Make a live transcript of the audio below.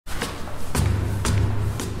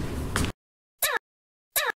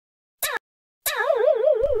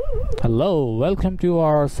Hello, welcome to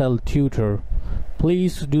RSL Tutor.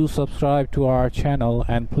 Please do subscribe to our channel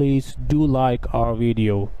and please do like our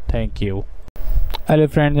video. Thank you. Hello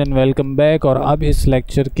friends and welcome back. और अब इस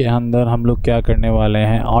lecture के अंदर हम लोग क्या करने वाले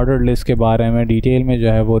हैं, ऑर्डर लिस्ट के बारे में डिटेल में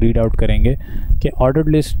जो है वो रीड आउट करेंगे कि ऑर्डर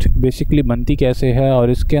लिस्ट बेसिकली बनती कैसे है और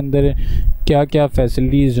इसके अंदर क्या क्या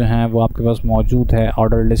फैसिलिटीज़ जो हैं वो आपके पास मौजूद है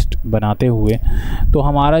ऑर्डर लिस्ट बनाते हुए। तो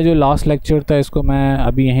हमारा जो लास्ट लेक्चर था इसको मैं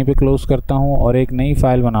अभी यहीं पे क्लोज़ करता हूं और एक नई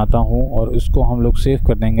फ़ाइल बनाता हूं और इसको हम लोग सेव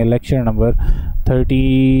कर देंगे। लेक्चर नंबर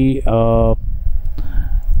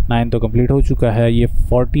 39 तो कंप्लीट हो चुका है, ये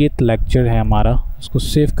 40th लेक्चर है हमारा। इसको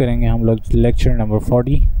सेव करेंगे हम लोग लेक्चर नंबर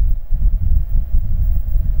 40।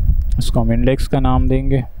 इसको हम इंडेक्स का नाम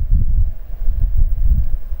देंगे,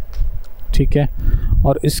 ठीक है।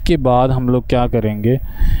 और इसके बाद हम लोग क्या करेंगे,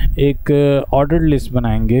 एक ऑर्डर लिस्ट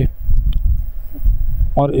बनाएंगे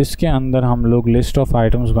और इसके अंदर हम लोग लिस्ट ऑफ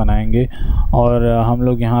आइटम्स बनाएंगे और हम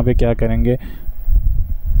लोग यहाँ पे क्या करेंगे,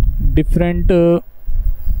 डिफरेंट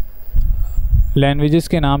लैंग्वेजेस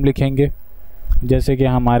के नाम लिखेंगे। जैसे कि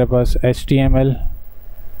हमारे पास HTML,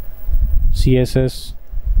 CSS,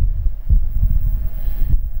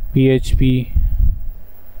 PHP,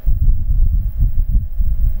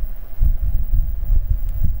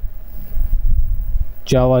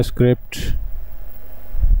 JavaScript,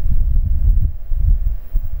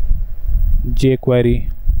 jQuery।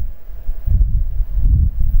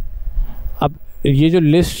 अब ये जो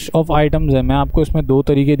लिस्ट ऑफ आइटम्स है, मैं आपको इसमें दो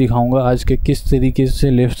तरीके दिखाऊंगा आज के, किस तरीके से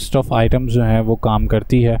लिस्ट ऑफ आइटम्स जो है वो काम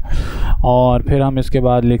करती है। और फिर हम इसके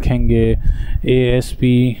बाद लिखेंगे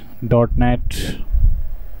ASP.NET,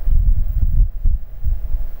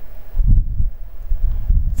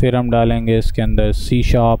 फिर हम डालेंगे इसके अंदर C#,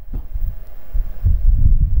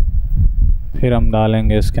 फिर हम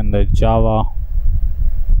डालेंगे इसके अंदर जावा,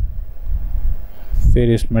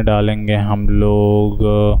 फिर इसमें डालेंगे हम लोग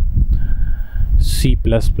C++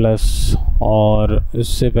 और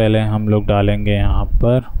इससे पहले हम लोग डालेंगे यहाँ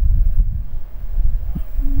पर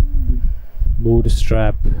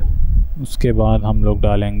बूटस्ट्रैप। उसके बाद हम लोग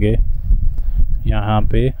डालेंगे यहाँ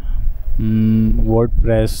पे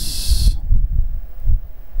वर्डप्रेस,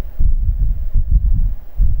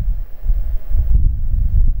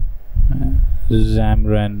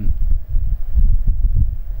 ज़ैमरन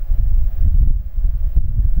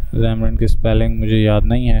की स्पेलिंग मुझे याद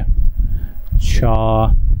नहीं है। अच्छा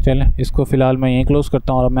चलें, इसको फ़िलहाल मैं यहीं क्लोज़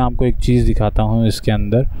करता हूँ और अब मैं आपको एक चीज़ दिखाता हूँ इसके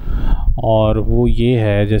अंदर, और वो ये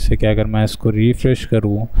है, जैसे कि अगर मैं इसको रिफ़्रेश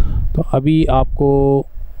करूँ तो अभी आपको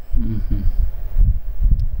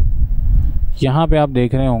यहाँ पे आप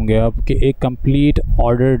देख रहे होंगे अब कि एक कंप्लीट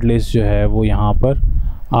ऑर्डर्ड लिस्ट जो है वो यहाँ पर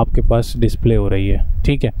आपके पास डिस्प्ले हो रही है,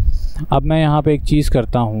 ठीक है। अब मैं यहाँ पे एक चीज़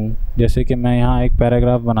करता हूँ, जैसे कि मैं यहाँ एक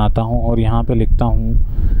पैराग्राफ बनाता हूँ और यहाँ पे लिखता हूँ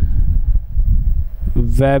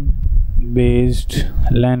वेब बेस्ड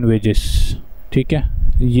लैंग्वेजेस, ठीक है।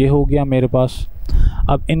 ये हो गया मेरे पास।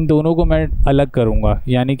 अब इन दोनों को मैं अलग करूँगा,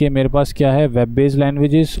 यानी कि मेरे पास क्या है, वेब बेस्ड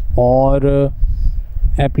लैंग्वेजेस और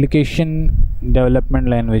एप्लीकेशन डेवलपमेंट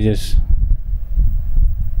लैंग्वेजेस,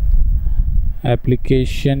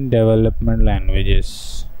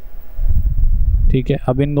 ठीक है।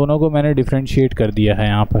 अब इन दोनों को मैंने डिफरेंशिएट कर दिया है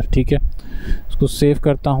यहाँ पर, ठीक है। इसको सेव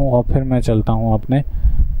करता हूँ और फिर मैं चलता हूँ अपने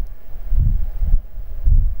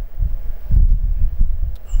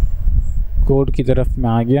कोड की तरफ में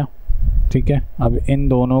आ गया, ठीक है। अब इन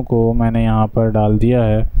दोनों को मैंने यहाँ पर डाल दिया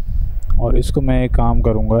है और इसको मैं एक काम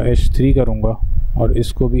करूँगा, H3 करूँगा और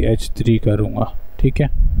इसको भी H3 करूँगा, ठीक है।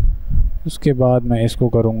 उसके बाद मैं इसको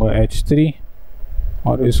करूँगा H3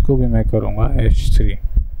 और इसको भी मैं करूँगा H3।